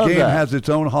air. I love that game has its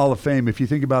own Hall of Fame. If you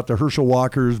think about the Herschel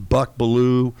Walkers, Buck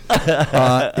Bellew,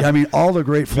 all the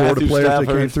great Florida players that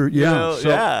came through.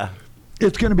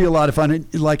 It's going to be a lot of fun.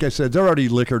 And like I said, they're already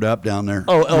liquored up down there.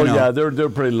 They're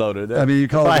pretty loaded. I mean, you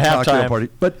call it a cocktail party.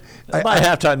 But by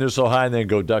halftime, they're so high, and they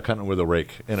go duck hunting with a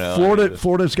rake.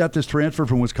 Florida's got this transfer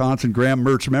from Wisconsin, Graham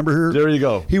Mertz. Remember her? There you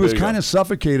go. He was kind of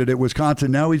suffocated at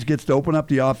Wisconsin. Now he gets to open up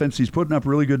the offense. He's putting up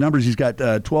really good numbers. He's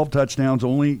got 12 touchdowns,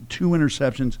 only 2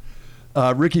 interceptions.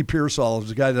 Ricky Pearsall is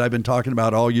the guy that I've been talking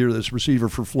about all year, this receiver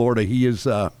for Florida. He is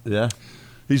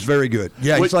he's very good.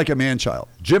 Yeah, he's like a man-child.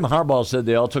 Jim Harbaugh said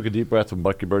they all took a deep breath when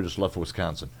Bucky Burgess left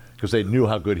Wisconsin because they knew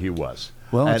how good he was.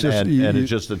 Well, it's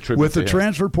just a tribute with to the him.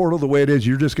 Transfer portal the way it is,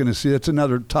 you're just going to see. It's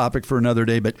another topic for another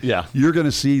day, but you're going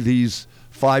to see these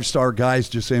 5-star guys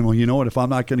just saying, well, you know what, if I'm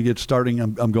not going to get starting,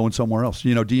 I'm going somewhere else.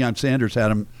 Deion Sanders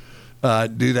had him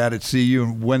do that at CU.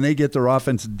 And when they get their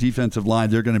offensive and defensive line,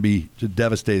 they're going to be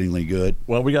devastatingly good.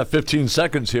 Well, we got 15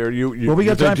 seconds here. We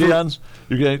got time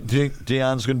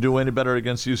Deion's going to do any better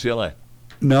against UCLA?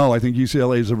 No, I think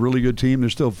UCLA is a really good team. They're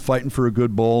still fighting for a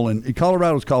good bowl. And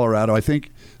Colorado's Colorado. I think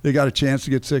they got a chance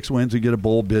to get 6 wins and get a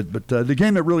bowl bid. But the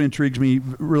game that really intrigues me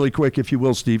really quick, if you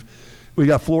will, Steve, we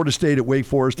got Florida State at Wake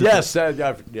Forest. Yes. It's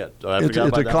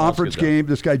a conference game.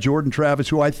 This guy, Jordan Travis,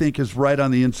 who I think is right on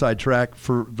the inside track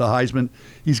for the Heisman,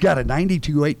 he's got a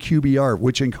 92.8 QBR,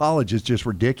 which in college is just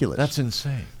ridiculous. That's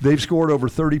insane. They've scored over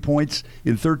 30 points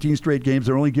in 13 straight games.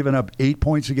 They're only giving up 8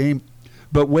 points a game.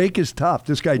 But Wake is tough.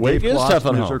 This guy, Dave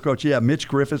Klossman, is their coach. Yeah, Mitch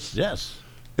Griffiths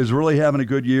is really having a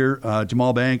good year.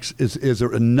 Jamal Banks is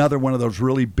another one of those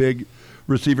really big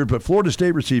receivers. But Florida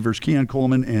State receivers, Keon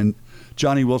Coleman and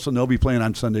Johnny Wilson, they'll be playing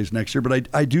on Sundays next year. But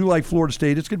I do like Florida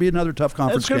State. It's going to be another tough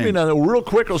conference game. It's going to be another real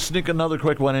quick. We'll sneak another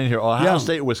quick one in here. Ohio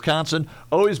State, Wisconsin.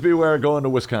 Always beware going to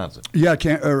Wisconsin. Yeah,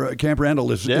 Camp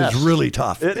Randall is really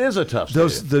tough. It is a tough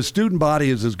stadium. The student body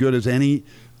is as good as any.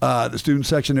 The student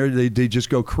section there, they just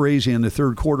go crazy in the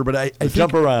third quarter. But I think,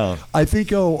 jump around. I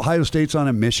think Ohio State's on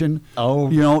a mission.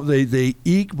 They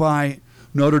eke by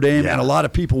Notre Dame, and a lot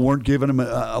of people weren't giving him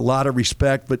a lot of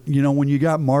respect. But when you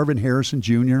got Marvin Harrison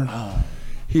Jr.,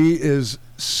 he is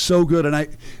so good.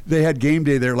 And they had game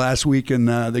day there last week, and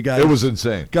the guys, it was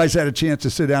insane. Guys had a chance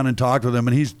to sit down and talk with him,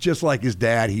 and he's just like his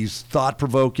dad. He's thought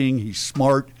provoking. He's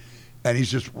smart. And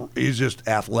he's just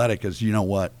athletic, as you know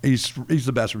what. He's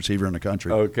the best receiver in the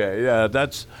country. Okay, yeah,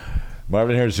 that's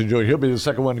Marvin Harrison Jr. He'll be the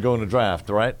second one to go in the draft,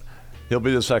 right? He'll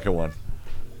be the second one.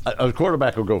 A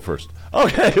quarterback will go first.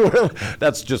 Okay,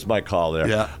 that's just my call there.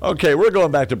 Yeah. Okay, we're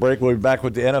going back to break. We'll be back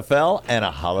with the NFL and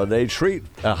a Halloween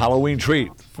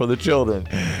treat for the children.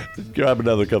 Grab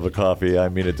another cup of coffee. I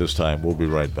mean it this time. We'll be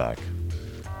right back.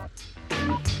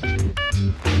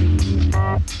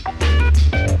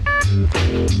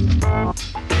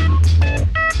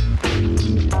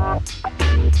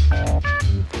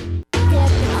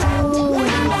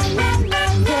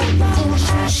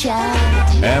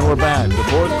 And we're back. The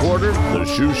fourth quarter, the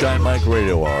Shoe Shine Mike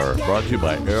Radio Hour, brought to you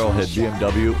by Arrowhead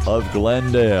BMW of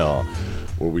Glendale,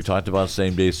 where we talked about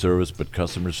same-day service, but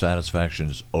customer satisfaction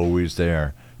is always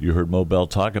there. You heard Mo Bell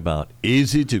talk about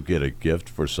easy to get a gift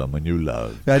for someone you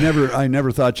love. I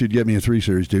never thought you'd get me a 3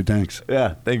 Series, dude. Thanks.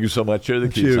 Yeah, thank you so much. You're the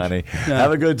keys, honey. Yeah.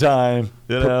 Have a good time.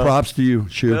 Props to you,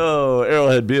 Shoe.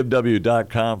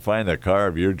 ArrowheadBMW.com. Find the car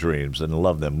of your dreams and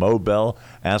love them. Mo Bell,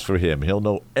 ask for him. He'll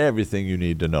know everything you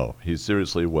need to know. He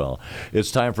seriously will. It's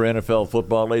time for NFL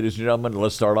football, ladies and gentlemen.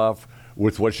 Let's start off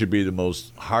with what should be the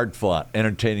most hard-fought,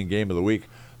 entertaining game of the week.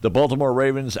 The Baltimore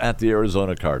Ravens at the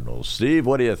Arizona Cardinals. Steve,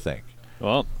 what do you think?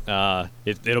 Well,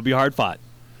 it'll be hard fought.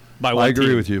 By one I agree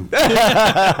team. with you.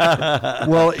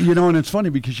 Well, and it's funny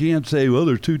because you can't say, well,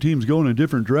 there's two teams going in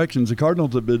different directions. The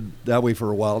Cardinals have been that way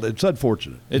for a while. It's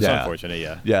unfortunate. It's unfortunate,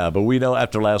 yeah. Yeah, but we know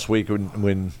after last week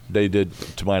when they did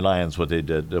to my Lions what they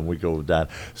did, and we go with that.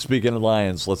 Speaking of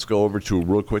Lions, let's go over to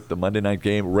real quick the Monday night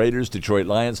game. Raiders, Detroit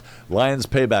Lions. Lions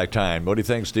payback time. What do you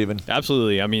think, Steven?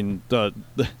 Absolutely. I mean, the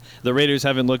Raiders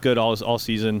haven't looked good all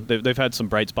season. They've had some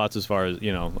bright spots as far as,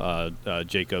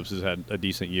 Jacobs has had a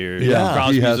decent year. Yeah,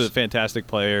 Crosby's a fantastic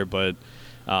player, but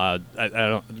I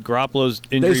don't. Garoppolo's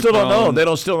injury. They still don't know. prone.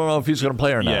 They still don't know if he's going to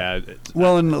play or not. Yeah.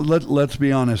 Well, and let's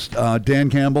be honest. Dan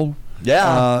Campbell.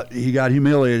 Yeah. He got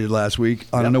humiliated last week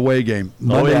on an away game.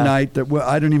 Monday night.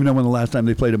 I don't even know when the last time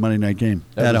they played a Monday night game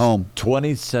at home.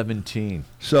 2017.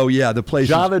 So, the place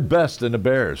Javid Best and the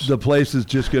Bears. The place is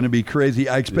just going to be crazy.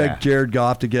 I expect Jared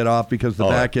Goff to get off because the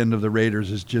back end of the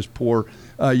Raiders is just poor.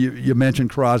 You mentioned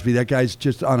Crosby. That guy's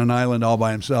just on an island all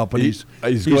by himself. But he's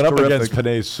going up terrific. against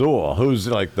Penei Sewell, who's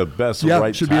like the best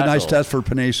right should tackle. be a nice test for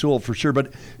Penei Sewell for sure.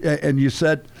 But and you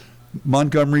said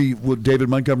David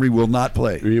Montgomery will not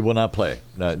play. He will not play.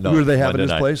 No. Who do they have Monday in his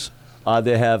night. place?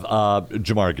 They have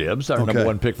Jamar Gibbs, our number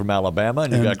one pick from Alabama,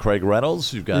 and you've got Craig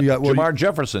Reynolds. You've got Jamar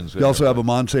Jefferson's. You also have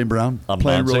Amon St. Brown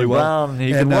playing really well. Brown.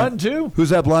 He can run too. Who's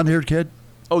that blonde-haired kid?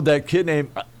 Oh, that kid named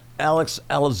Alex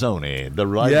Alizone, the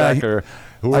linebacker.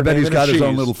 I bet he's got his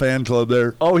own little fan club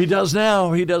there. Oh, he does now.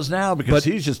 Because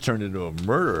he's just turned into a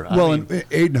murderer. And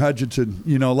Aiden Hutchinson,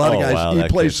 a lot of guys, he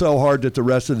plays so hard that the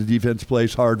rest of the defense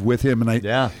plays hard with him. And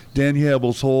Dan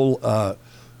Hebel's whole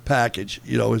package,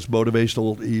 is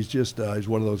motivational. He's just he's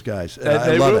one of those guys. And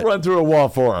they will run through a wall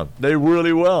for him. They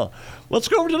really will. Let's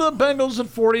go over to the Bengals and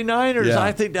 49ers. Yeah.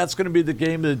 I think that's going to be the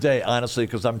game of the day, honestly,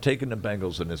 because I'm taking the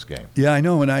Bengals in this game. Yeah, I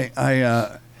know. And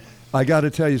I got to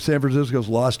tell you, San Francisco's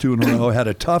lost 2 in a row. Had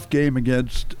a tough game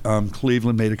against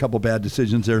Cleveland. Made a couple bad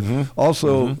decisions there.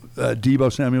 Also,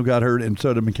 Deebo Samuel got hurt, and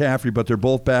so did McCaffrey. But they're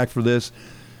both back for this.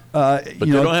 But they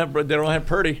don't have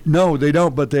Purdy. No, they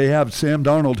don't. But they have Sam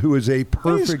Darnold, who is a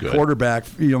perfect quarterback.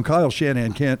 Kyle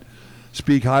Shanahan can't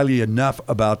speak highly enough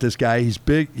about this guy. He's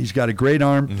big. He's got a great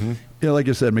arm. Like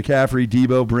I said, McCaffrey,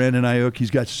 Deebo, Brandon Ayuk.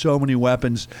 He's got so many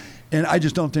weapons, and I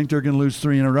just don't think they're going to lose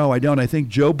 3 in a row. I don't. I think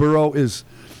Joe Burrow is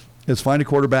fine a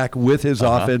quarterback with his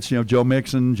offense. Joe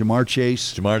Mixon, Jamar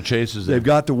Chase. Jamar Chase is there. They've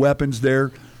got the weapons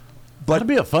there. But it'll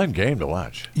be a fun game to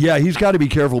watch. Yeah, he's got to be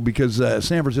careful because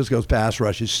San Francisco's pass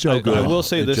rush is so good. I will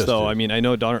say this, though. I mean, I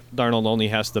know Darnold only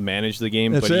has to manage the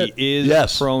game, That's but he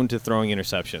is prone to throwing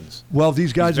interceptions. Well,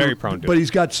 these guys are very prone to it. But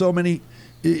he's got so many.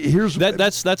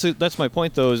 That's my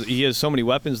point, though. Is he has so many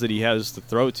weapons that he has to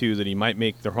throw to that he might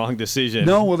make the wrong decision.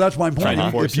 No, well, that's my point.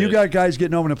 If you got guys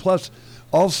getting over, and plus,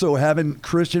 also having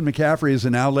Christian McCaffrey as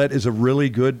an outlet is a really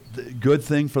good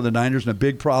thing for the Niners and a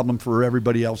big problem for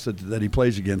everybody else that he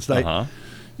plays against. All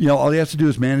he has to do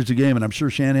is manage the game, and I'm sure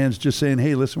Shanahan's just saying,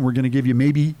 hey, listen, we're going to give you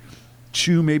maybe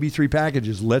 2, maybe 3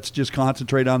 packages. Let's just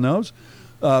concentrate on those.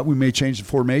 We may change the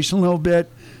formation a little bit,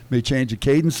 may change the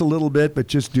cadence a little bit, but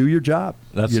just do your job.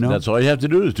 That's all you have to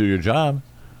do is do your job.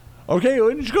 Okay, why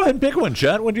don't you go ahead and pick one,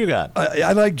 Chad? What do you got?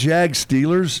 I like Jags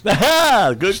Steelers.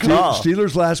 Good call.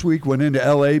 Steelers last week went into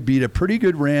L.A., beat a pretty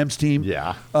good Rams team.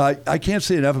 Yeah. I can't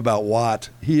say enough about Watt.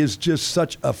 He is just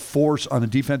such a force on the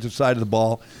defensive side of the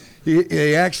ball.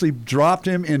 He actually dropped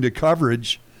him into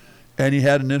coverage, and he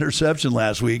had an interception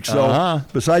last week. So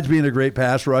besides being a great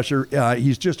pass rusher,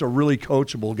 he's just a really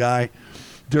coachable guy.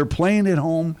 They're playing at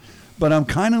home, but I'm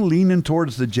kind of leaning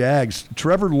towards the Jags.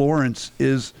 Trevor Lawrence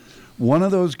is one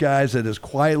of those guys that has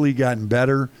quietly gotten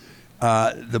better.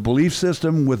 The belief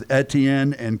system with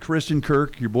Etienne and Christian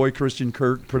Kirk, your boy Christian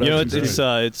Kirk.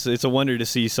 It's a wonder to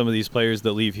see some of these players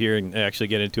that leave here and actually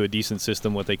get into a decent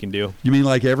system, what they can do. You mean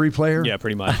like every player? Yeah,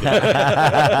 pretty much.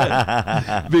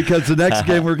 Because the next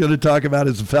game we're going to talk about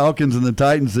is the Falcons and the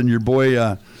Titans, and your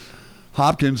boy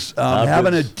Hopkins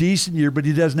having a decent year, but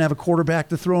he doesn't have a quarterback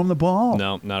to throw him the ball.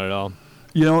 No, not at all.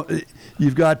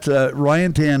 You've got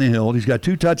Ryan Tannehill. He's got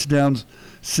 2 touchdowns,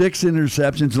 6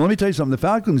 interceptions. And let me tell you something. The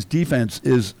Falcons' defense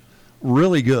is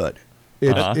really good.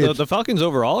 The Falcons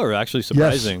overall are actually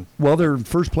surprising. Yes. Well, they're in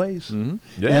first place. Mm-hmm.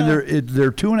 Yeah. And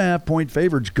they're 2.5-point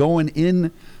favorites going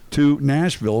into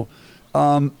Nashville.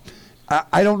 I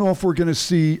don't know if we're going to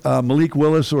see Malik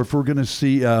Willis or if we're going to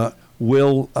see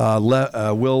Will.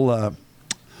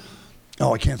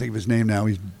 I can't think of his name now.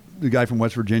 He's the guy from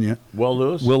West Virginia. Will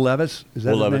Levis? Will Levis? Is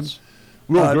that his name?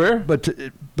 Will Greer? But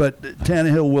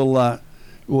Tannehill will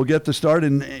will get the start,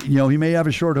 and he may have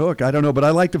a short hook. I don't know, but I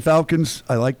like the Falcons.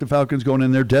 I like the Falcons going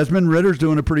in there. Desmond Ritter's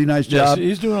doing a pretty nice job. Yes,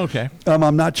 he's doing okay.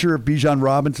 I'm not sure if Bijan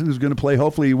Robinson is going to play.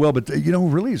 Hopefully he will, but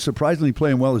really surprisingly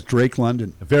playing well is Drake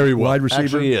London. Very well. Wide receiver.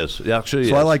 Actually, he is. Actually,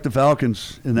 so I like the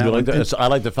Falcons in that one. I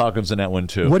like the Falcons in that one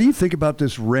too. What do you think about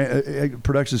this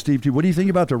production, Steve? What do you think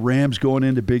about the Rams going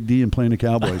into Big D and playing the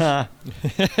Cowboys? I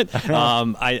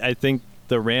think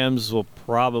the Rams will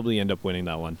probably end up winning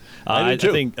that one. I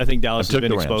think Dallas has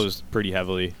been exposed pretty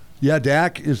heavily. Yeah,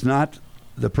 Dak is not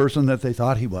the person that they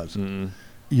thought he was. Mm-hmm.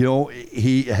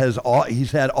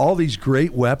 He's had all these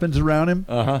great weapons around him,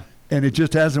 and it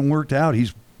just hasn't worked out.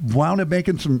 He's wound up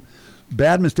making some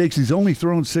bad mistakes. He's only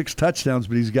thrown 6 touchdowns,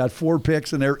 but he's got 4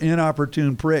 picks, and they're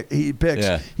inopportune picks.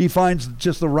 Yeah. He finds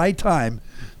just the right time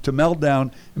to melt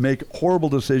down and make a horrible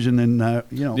decision. And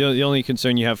the only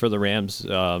concern you have for the Rams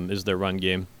is their run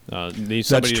game. Need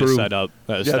somebody to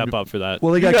step up for that.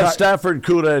 Well, they got Stafford,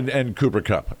 Kuda, and Cooper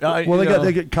Kupp. They got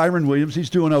Kyron Williams. He's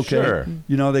doing okay. Sure.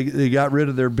 They got rid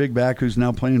of their big back who's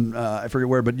now playing. I forget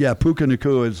where, but yeah, Puka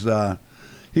Nacua is.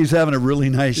 He's having a really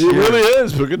nice year. He really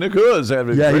is. Puka Nacua is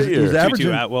having a great year. He's averaging.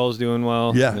 Tutu Atwell's doing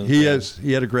well. Yeah, he is.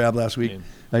 He had a grab last week.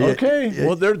 Okay.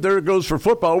 Well, there it goes for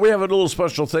football. We have a little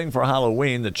special thing for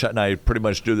Halloween that Chet and I pretty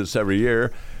much do this every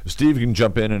year. Steve can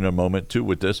jump in a moment, too,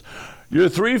 with this. Your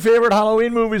 3 favorite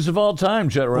Halloween movies of all time,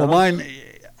 Chet Reynolds. Well, mine,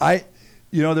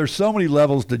 there's so many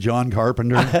levels to John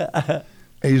Carpenter.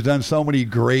 He's done so many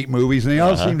great movies, and they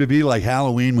all seem to be like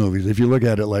Halloween movies. If you look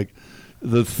at it, like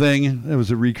The Thing, it was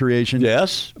a recreation.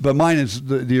 Yes. But mine is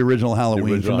the original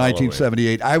Halloween from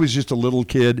 1978. I was just a little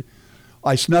kid.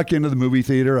 I snuck into the movie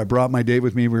theater. I brought my date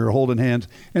with me. We were holding hands,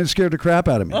 and it scared the crap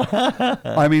out of me.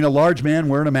 I mean, a large man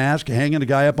wearing a mask, hanging a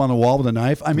guy up on the wall with a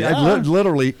knife. I mean, I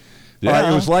literally, it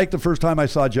was like the first time I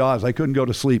saw Jaws. I couldn't go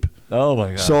to sleep. Oh, my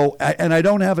God. So, and I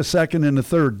don't have a second and a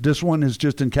third. This one has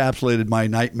just encapsulated my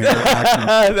nightmare action.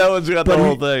 That one's got the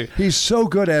whole thing. He's so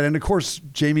good at it. And, of course,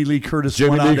 Jamie Lee Curtis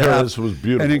was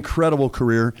beautiful. An incredible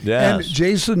career. Yes.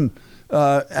 And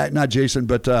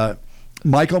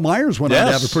Michael Myers went on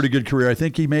to have a pretty good career. I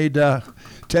think he made 10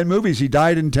 movies. He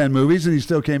died in 10 movies, and he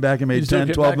still came back and made 10,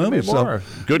 12 movies. So,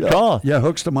 good call. Yeah,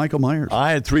 hooks to Michael Myers.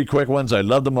 I had 3 quick ones. I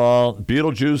love them all.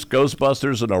 Beetlejuice,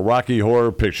 Ghostbusters, and a Rocky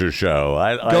Horror Picture Show.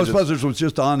 Ghostbusters was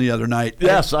just on the other night.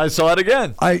 Yes, I saw it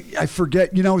again. I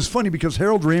forget. It was funny because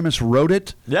Harold Ramis wrote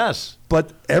it. Yes.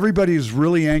 But everybody's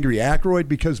really angry. Aykroyd,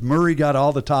 because Murray got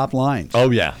all the top lines. Oh,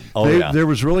 yeah. There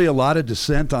was really a lot of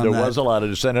dissent on that. There was a lot of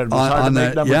dissent. It was hard to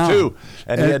make number 2.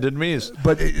 And he had to miss.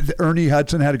 But Ernie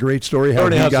Hudson had a great story.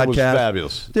 Ernie Hudson was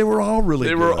fabulous. They were all really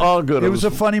good. They were all good. It was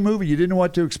a funny movie. You didn't know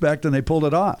what to expect, and they pulled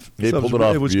it off. They pulled it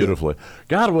off beautifully.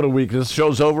 God, what a week. This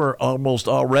show's over almost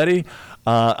already.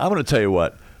 I'm going to tell you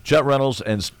what. Chet Reynolds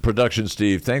and production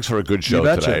Steve, thanks for a good show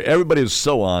today. Everybody is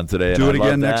so on today. Do it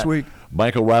again next week.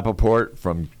 Michael Rappaport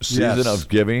from Season of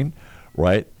Giving,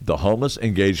 right? The Homeless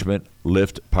Engagement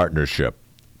Lift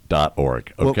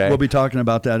Partnership.org. Okay? We'll be talking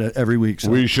about that every week.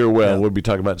 So. We sure will. Yeah. We'll be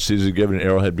talking about Season of Giving,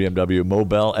 Arrowhead BMW,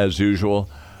 Mobile, as usual.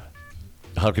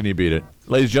 How can you beat it?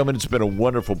 Ladies and gentlemen, it's been a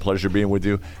wonderful pleasure being with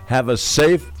you. Have a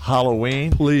safe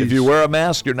Halloween. Please. If you wear a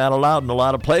mask, you're not allowed in a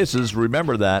lot of places.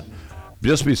 Remember that.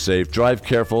 Just be safe, drive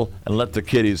careful, and let the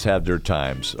kiddies have their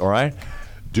times, all right?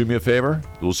 Do me a favor.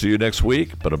 We'll see you next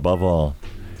week. But above all,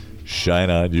 shine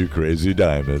on, you crazy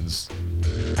diamonds.